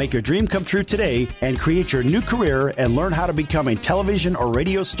 Make your dream come true today and create your new career and learn how to become a television or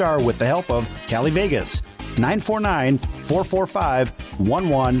radio star with the help of Cali Vegas.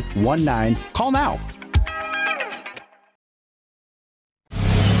 949-445-1119. Call now.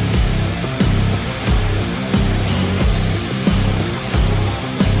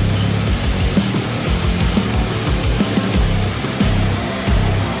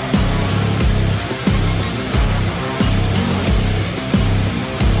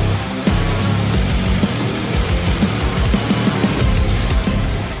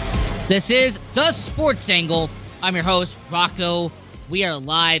 This is The Sports Angle. I'm your host, Rocco. We are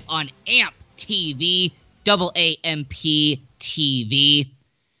live on AMP TV, AAMP TV.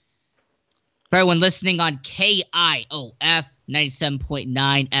 For everyone listening on KIOF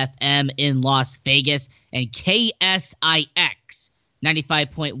 97.9 FM in Las Vegas and KSIX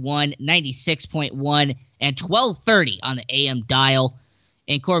 95.1, 96.1, and 1230 on the AM dial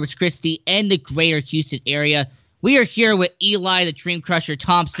in Corpus Christi and the greater Houston area. We are here with Eli, the Dream Crusher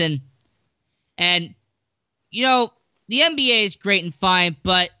Thompson. And, you know, the NBA is great and fine,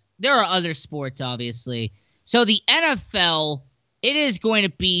 but there are other sports, obviously. So the NFL, it is going to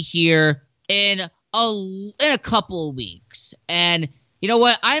be here in a couple of weeks. And you know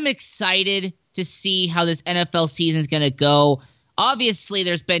what? I'm excited to see how this NFL season is going to go. Obviously,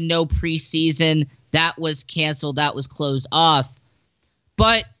 there's been no preseason. That was canceled. That was closed off.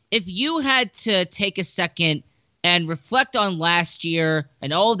 But if you had to take a second and reflect on last year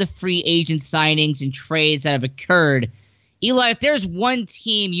and all the free agent signings and trades that have occurred, Eli, if there's one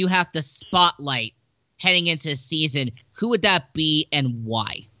team you have to spotlight heading into the season, who would that be and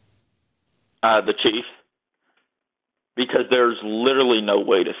why? The Chiefs. Because there's literally no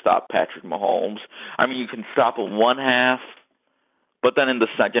way to stop Patrick Mahomes. I mean, you can stop him one half, but then in the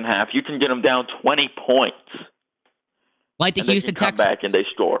second half, you can get him down 20 points. Like the Houston Texans. They come back and they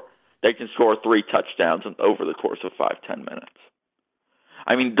score. They can score 3 touchdowns over the course of 5-10 minutes.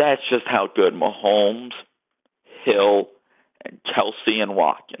 I mean, that's just how good Mahomes, Hill, and Kelsey and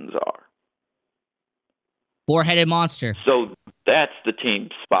Watkins are. Four-headed monster. So that's the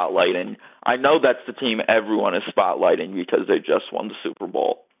team spotlighting. I know that's the team everyone is spotlighting because they just won the Super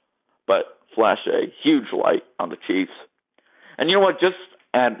Bowl. But flash a huge light on the Chiefs. And you know what? Just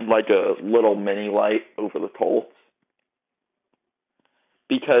add like a little mini light over the Colts.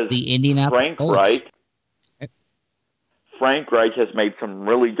 Because the Indianapolis Frank Reich has made some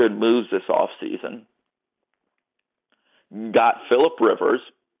really good moves this offseason. Got Phillip Rivers,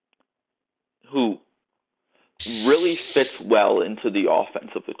 who really fits well into the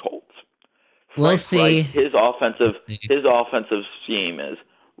offense of the Colts. We'll see. His offensive scheme is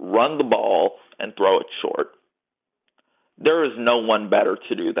run the ball and throw it short. There is no one better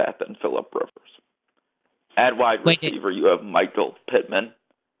to do that than Phillip Rivers. At wide receiver, you have Michael Pittman.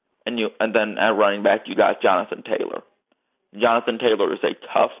 And then at running back, you got Jonathan Taylor. Jonathan Taylor is a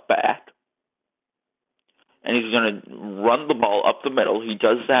tough back, and he's going to run the ball up the middle. He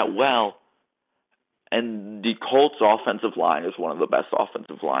does that well. And the Colts' offensive line is one of the best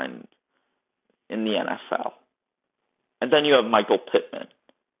offensive lines in the NFL. And then you have Michael Pittman,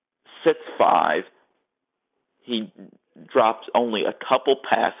 6'5". He drops only a couple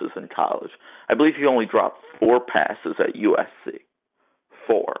passes in college. I believe he only dropped 4 passes at USC.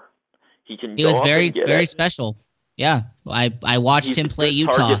 4. He was very special. Yeah, I watched him play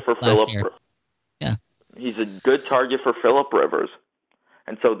Utah last year. Yeah, he's a good target for Phillip Rivers,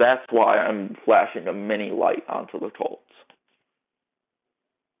 and so that's why I'm flashing a mini light onto the Colts.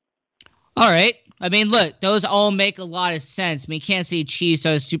 All right. I mean, look, those all make a lot of sense. I mean, Kansas City Chiefs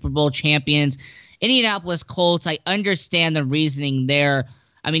are Super Bowl champions. Indianapolis Colts, I understand the reasoning there.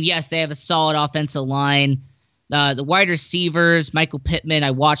 I mean, yes, they have a solid offensive line. The wide receivers, Michael Pittman,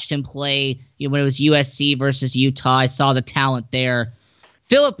 I watched him play when it was USC versus Utah. I saw the talent there.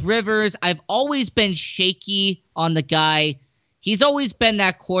 Phillip Rivers, I've always been shaky on the guy. He's always been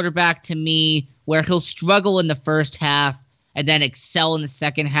that quarterback to me where he'll struggle in the first half and then excel in the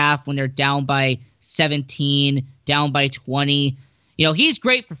second half when they're down by 17, down by 20. He's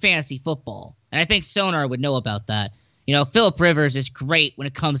great for fantasy football, and I think Sonar would know about that. Phillip Rivers is great when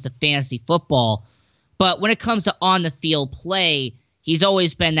it comes to fantasy football, but when it comes to on-the-field play, he's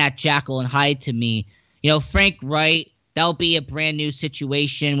always been that Jekyll and Hyde to me. Frank Wright, that'll be a brand-new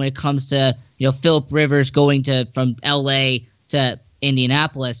situation when it comes to, Phillip Rivers going from L.A. to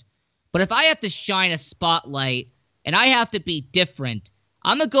Indianapolis. But if I have to shine a spotlight and I have to be different,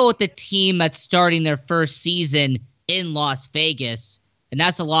 I'm going to go with the team that's starting their first season in Las Vegas, and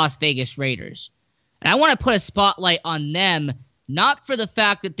that's the Las Vegas Raiders. And I want to put a spotlight on them, not for the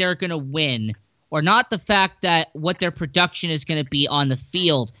fact that they're going to win, or not the fact that what their production is going to be on the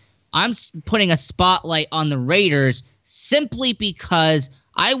field. I'm putting a spotlight on the Raiders simply because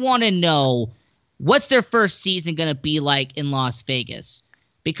I want to know what's their first season going to be like in Las Vegas.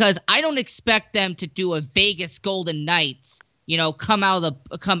 Because I don't expect them to do a Vegas Golden Knights,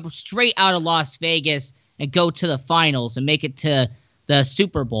 come straight out of Las Vegas and go to the finals and make it to the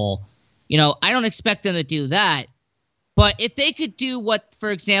Super Bowl. I don't expect them to do that. But if they could do what, for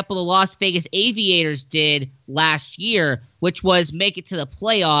example, the Las Vegas Aviators did last year, which was make it to the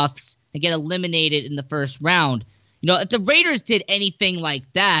playoffs and get eliminated in the first round, if the Raiders did anything like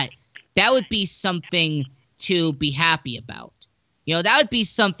that, that would be something to be happy about. That would be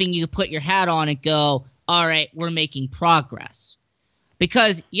something you could put your hat on and go, all right, we're making progress.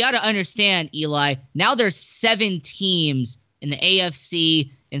 Because you got to understand, Eli, now there's 7 teams in the AFC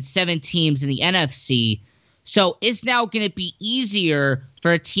and 7 teams in the NFC. So it's now going to be easier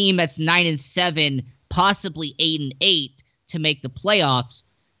for a team that's 9-7, possibly 8-8, to make the playoffs.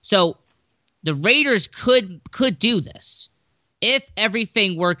 So the Raiders could do this if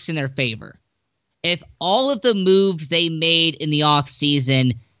everything works in their favor. If all of the moves they made in the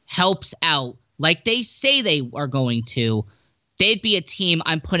offseason helps out like they say they are going to, they'd be a team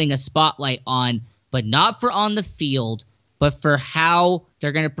I'm putting a spotlight on, but not for on the field, but for how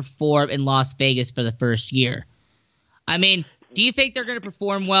they're going to perform in Las Vegas for the first year. I mean, do you think they're going to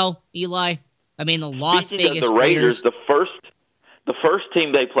perform well, Eli? I mean, the Las Vegas Raiders, the first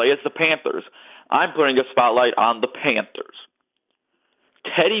team they play is the Panthers. I'm putting a spotlight on the Panthers.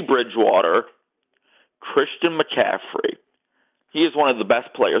 Teddy Bridgewater, Christian McCaffrey. He is one of the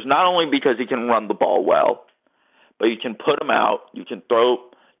best players, not only because he can run the ball well, but you can put him out, you can throw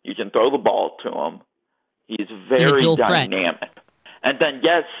the ball to him. He's very dynamic. And then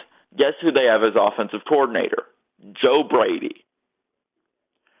guess who they have as offensive coordinator? Joe Brady.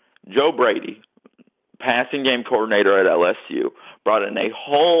 Joe Brady, passing game coordinator at LSU, brought in a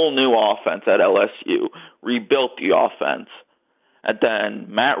whole new offense at LSU, rebuilt the offense. And then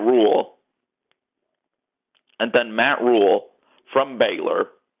Matt Rule from Baylor,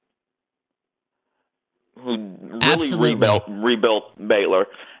 who really rebuilt Baylor.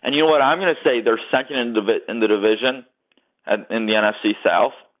 And you know what? I'm going to say they're second in the division in the NFC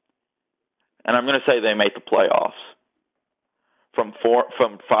South, and I'm going to say they make the playoffs from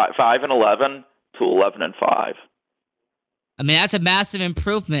 5-11 to 11-5. I mean, that's a massive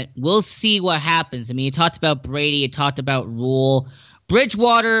improvement. We'll see what happens. I mean, you talked about Brady, you talked about Rule.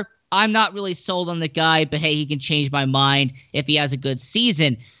 Bridgewater, I'm not really sold on the guy, but hey, he can change my mind if he has a good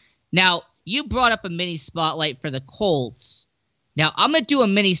season. Now, you brought up a mini spotlight for the Colts. Now, I'm going to do a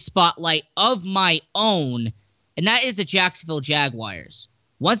mini spotlight of my own, and that is the Jacksonville Jaguars.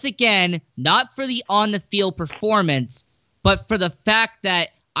 Once again, not for the on-the-field performance, but for the fact that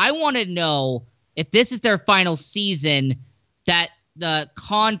I want to know if this is their final season, that the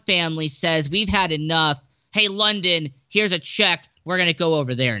Khan family says, we've had enough. Hey, London, here's a check. We're going to go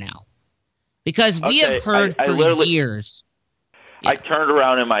over there now. Because we have heard for years. I turned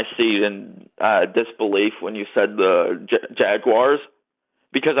around in my seat in disbelief when you said the Jaguars,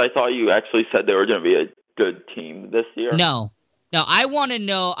 because I thought you actually said they were going to be a good team this year. No, I want to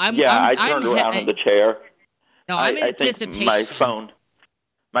know. I turned around in the chair. No, I'm in anticipation.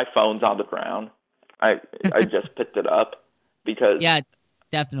 My phone's on the ground. I just picked it up because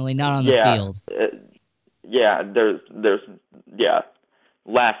definitely not on the field. There's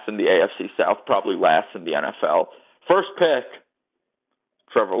last in the AFC South, probably last in the NFL. First pick,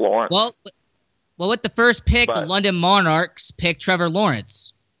 Trevor Lawrence. Well, with the first pick, the London Monarchs picked Trevor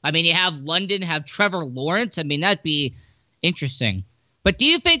Lawrence. I mean, you have London have Trevor Lawrence. I mean, that'd be interesting. But do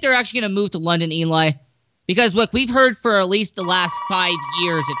you think they're actually going to move to London, Eli? Because, look, we've heard for at least the last 5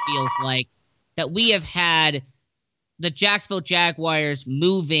 years, it feels like, that we have had the Jacksonville Jaguars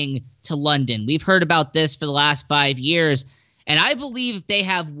moving to London. We've heard about this for the last 5 years. And I believe if they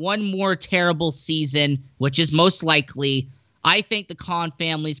have one more terrible season, which is most likely, I think the Khan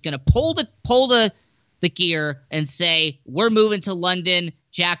family is going to pull the gear and say, we're moving to London,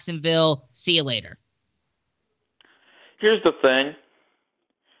 Jacksonville, see you later. Here's the thing.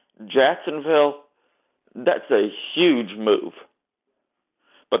 Jacksonville, that's a huge move.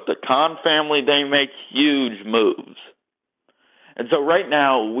 But the Khan family, they make huge moves. And so right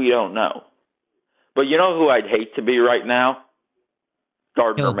now, we don't know. But you know who I'd hate to be right now?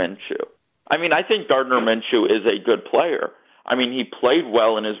 Gardner Minshew. I mean, I think Gardner Minshew is a good player. I mean, he played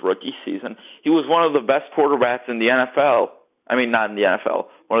well in his rookie season. He was one of the best quarterbacks in the NFL. I mean, not in the NFL,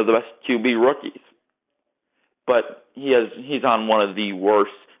 one of the best QB rookies. But he's on one of the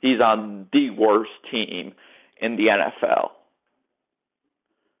worst. He's on the worst team in the NFL.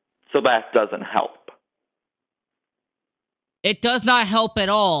 So that doesn't help. It does not help at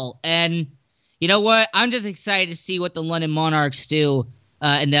all. And you know what? I'm just excited to see what the London Monarchs do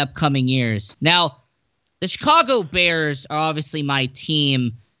in the upcoming years. Now, the Chicago Bears are obviously my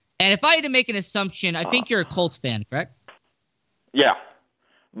team. And if I had to make an assumption, I think you're a Colts fan, correct? Yeah.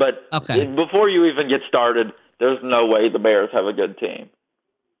 But before you even get started, there's no way the Bears have a good team.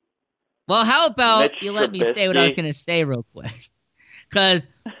 Well, how about you let me say what I was going to say real quick? Because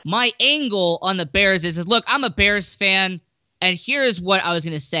my angle on the Bears is, look, I'm a Bears fan, and here's what I was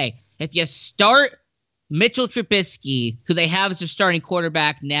going to say. If you start Mitchell Trubisky, who they have as their starting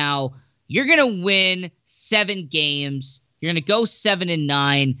quarterback now, you're going to win 7 games. You're going to go 7-9,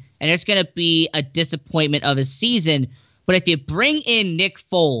 and it's going to be a disappointment of a season. But if you bring in Nick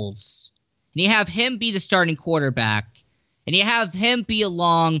Foles, and you have him be the starting quarterback, and you have him be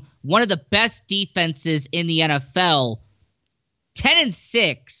along one of the best defenses in the NFL,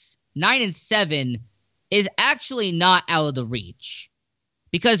 10-6, 9-7 is actually not out of the reach.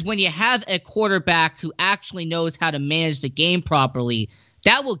 Because when you have a quarterback who actually knows how to manage the game properly,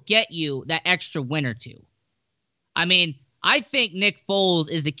 that will get you that extra win or two. I mean, I think Nick Foles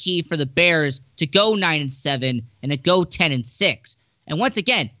is the key for the Bears to go 9-7 and to go 10-6. And once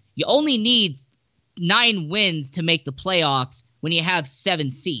again, you only need 9 wins to make the playoffs when you have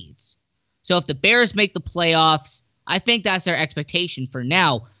 7 seeds. So if the Bears make the playoffs, I think that's their expectation for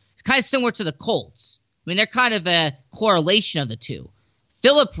now. It's kind of similar to the Colts. I mean, they're kind of a correlation of the two.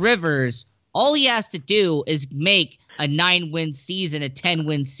 Phillip Rivers, all he has to do is make a 9-win season, a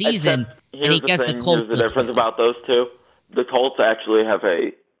 10-win season, and he gets the Colts. Here's the difference about those two. The Colts actually have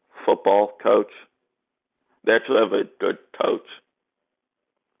a football coach. They actually have a good coach.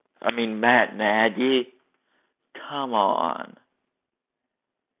 I mean, Matt Nagy, come on.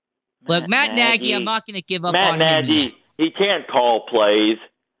 Look, Matt Nagy, I'm not going to give up on him. Matt Nagy, he can't call plays.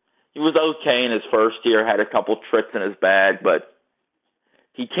 He was okay in his first year, had a couple tricks in his bag, but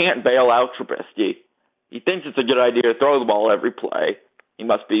he can't bail out Trubisky. He thinks it's a good idea to throw the ball every play. He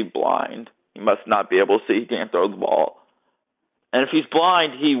must be blind. He must not be able to see. He can't throw the ball. And if he's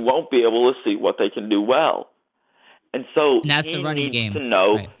blind, he won't be able to see what they can do well. And so that's he the running needs game. to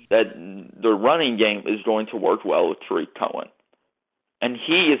know that the running game is going to work well with Tariq Cohen. And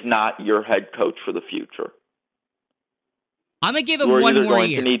he is not your head coach for the future. I'm going to give him one more year. You're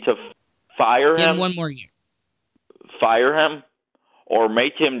going to need to fire him. Give him one more year. Fire him, or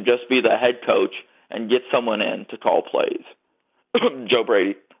make him just be the head coach and get someone in to call plays. Joe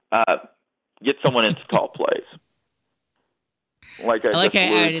Brady, get someone in to call plays. Like I just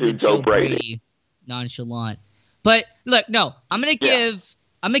alluded to Joe Brady. Nonchalant. But look, no, I'm gonna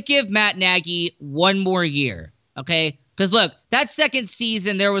give Matt Nagy one more year, okay? Because look, that second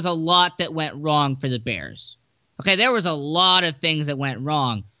season there was a lot that went wrong for the Bears. Okay, there was a lot of things that went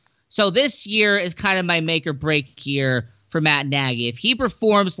wrong. So this year is kind of my make or break year for Matt Nagy. If he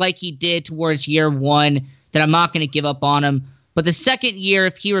performs like he did towards year 1, that I'm not going to give up on him. But the second year,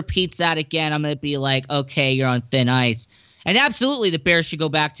 if he repeats that again, I'm going to be like, okay, you're on thin ice. And absolutely, the Bears should go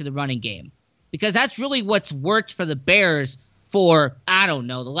back to the running game, because that's really what's worked for the Bears for, I don't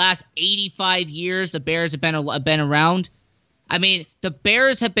know, the last 85 years the Bears have been around. I mean, the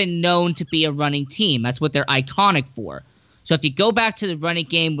Bears have been known to be a running team. That's what they're iconic for. So if you go back to the running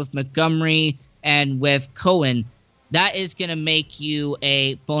game with Montgomery and with Cohen, that is going to make you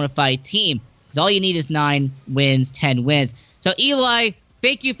a bona fide team. Because all you need is 9 wins, 10 wins. So, Eli,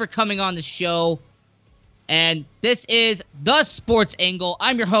 thank you for coming on the show. And this is The Sports Angle.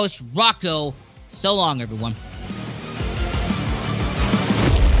 I'm your host, Rocco. So long, everyone.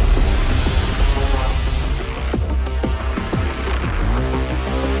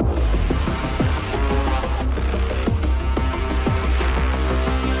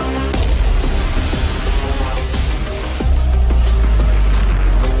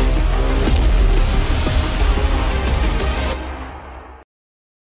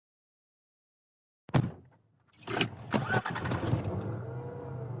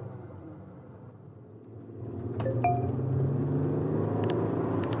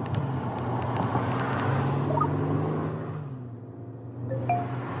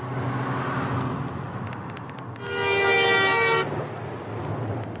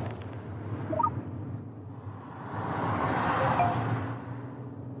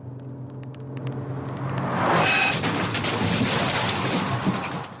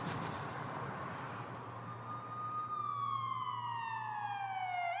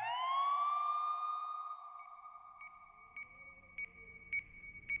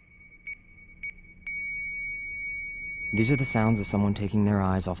 These are the sounds of someone taking their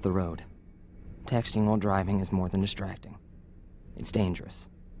eyes off the road. Texting while driving is more than distracting. It's dangerous.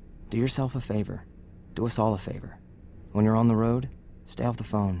 Do yourself a favor. Do us all a favor. When you're on the road, stay off the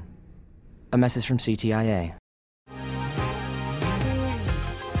phone. A message from CTIA.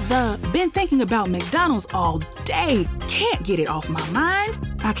 Been thinking about McDonald's all day. Can't get it off my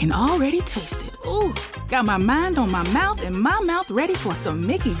mind. I can already taste it. Ooh, got my mind on my mouth and my mouth ready for some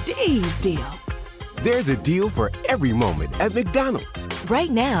Mickey D's deal. There's a deal for every moment at McDonald's.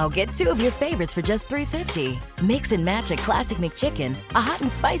 Right now, get 2 of your favorites for just $3.50. Mix and match a classic McChicken, a hot and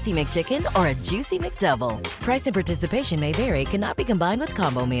spicy McChicken, or a juicy McDouble. Price and participation may vary. Cannot be combined with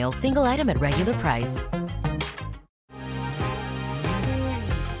combo meal. Single item at regular price.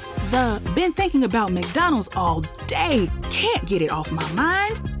 Been thinking about McDonald's all day. Can't get it off my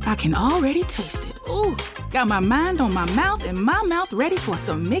mind. I can already taste it. Ooh, got my mind on my mouth and my mouth ready for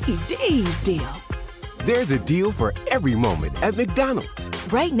some Mickey D's deal. There's a deal for every moment at McDonald's.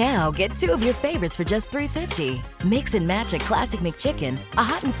 Right now, get 2 of your favorites for just $3.50. Mix and match a classic McChicken, a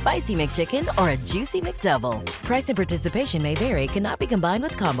hot and spicy McChicken, or a juicy McDouble. Price and participation may vary. Cannot be combined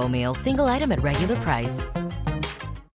with combo meal. Single item at regular price.